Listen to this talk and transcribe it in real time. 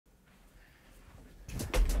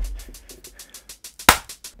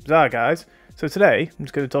Hi guys, so today I'm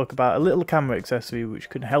just going to talk about a little camera accessory which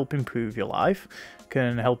can help improve your life,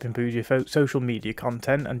 can help improve your social media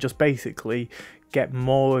content and just basically get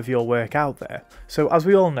more of your work out there. So as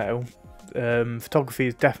we all know, photography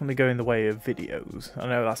is definitely going the way of videos. I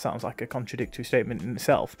know that sounds like a contradictory statement in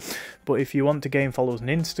itself, but if you want to gain followers on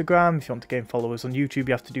Instagram, if you want to gain followers on YouTube,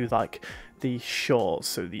 you have to do like the shorts,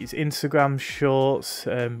 so these Instagram shorts,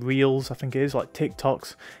 reels I think it is, like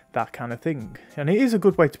TikToks, that kind of thing. And it is a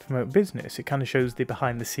good way to promote business. It kind of shows the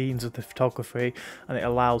behind the scenes of the photography, and it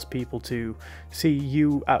allows people to see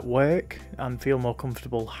you at work and feel more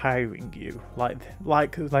comfortable hiring you,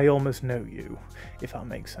 like they almost know you, if that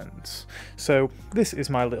makes sense. So this is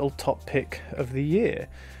my little top pick of the year,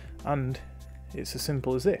 and it's as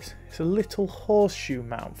simple as this. It's a little horseshoe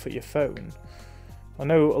mount for your phone. I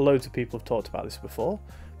know loads of people have talked about this before,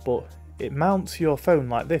 but it mounts your phone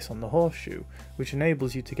like this on the horseshoe, which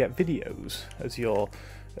enables you to get videos as you're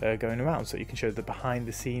going around, so you can show the behind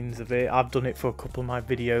the scenes of it. I've done it for a couple of my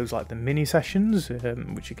videos, like the mini sessions,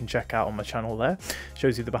 which you can check out on my channel there.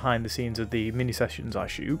 Shows you the behind the scenes of the mini sessions I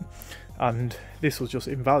shoot, and this was just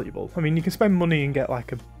invaluable. I mean, you can spend money and get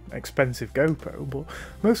like an expensive GoPro, but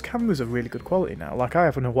most cameras are really good quality now. Like I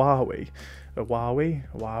have an Huawei.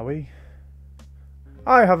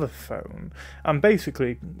 I have a phone, and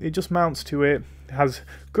basically it just mounts to it, has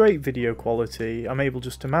great video quality. I'm able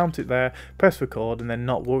just to mount it there, press record, and then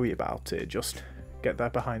not worry about it, just get there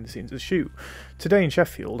behind the scenes of the shoot. Today in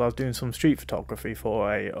Sheffield I was doing some street photography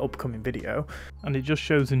for a upcoming video, and it just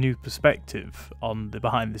shows a new perspective on the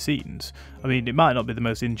behind the scenes. I mean, it might not be the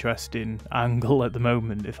most interesting angle at the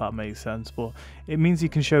moment, if that makes sense, but it means you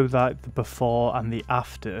can show that the before and the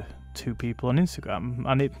after to people on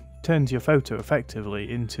Instagram, and it turns your photo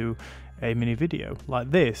effectively into a mini video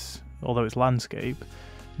like this, although it's landscape.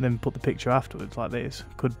 Then put the picture afterwards like this,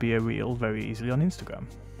 could be a reel very easily on Instagram.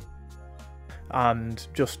 And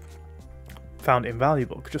just found it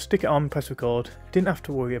invaluable. Could just stick it on, press record, didn't have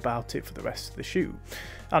to worry about it for the rest of the shoot.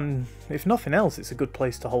 And if nothing else, it's a good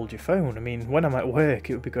place to hold your phone. I mean, when I'm at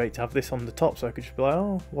work, it would be great to have this on the top, so I could just be like,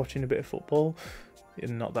 oh, watching a bit of football.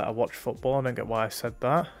 Not that I watch football, I don't get why I said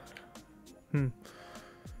that.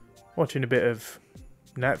 Watching a bit of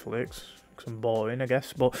Netflix, because I'm boring I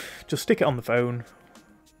guess, but just stick it on the phone,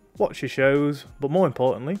 watch your shows, but more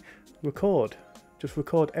importantly, record. Just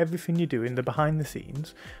record everything you do in the behind the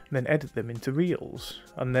scenes, and then edit them into reels,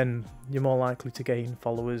 and then you're more likely to gain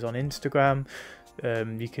followers on Instagram.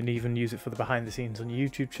 You can even use it for the behind the scenes on your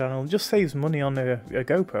YouTube channel. It just saves money on a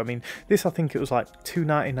GoPro. I mean, this I think it was like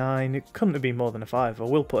 $2.99. It couldn't have been more than a £5. I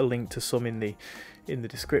will put a link to some in the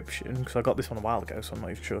description, because I got this one a while ago, so I'm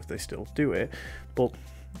not even sure if they still do it, but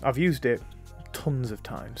I've used it tons of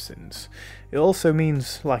times since. It also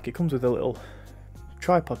means, like, it comes with a little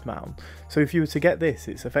tripod mount, so if you were to get this,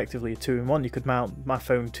 it's effectively a 2-in-1. You could mount my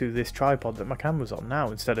phone to this tripod that my camera's on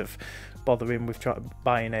now, instead of bothering with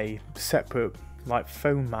buying a separate like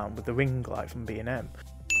phone mount with the ring light from B&M,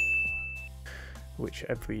 which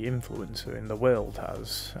every influencer in the world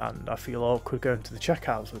has. And I feel awkward going to the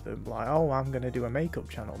checkouts with them, like, oh, I'm going to do a makeup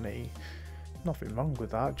channel, me. Nothing wrong with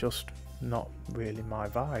that, just not really my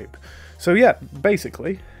vibe. So yeah,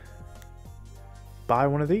 basically, buy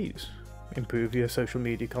one of these, improve your social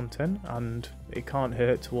media content, and it can't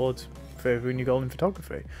hurt towards furthering your goal in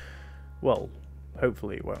photography. Well,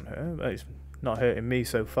 hopefully it won't hurt. It's not hurting me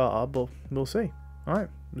so far, but we'll see. Alright,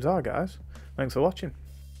 bizarre guys. Thanks for watching.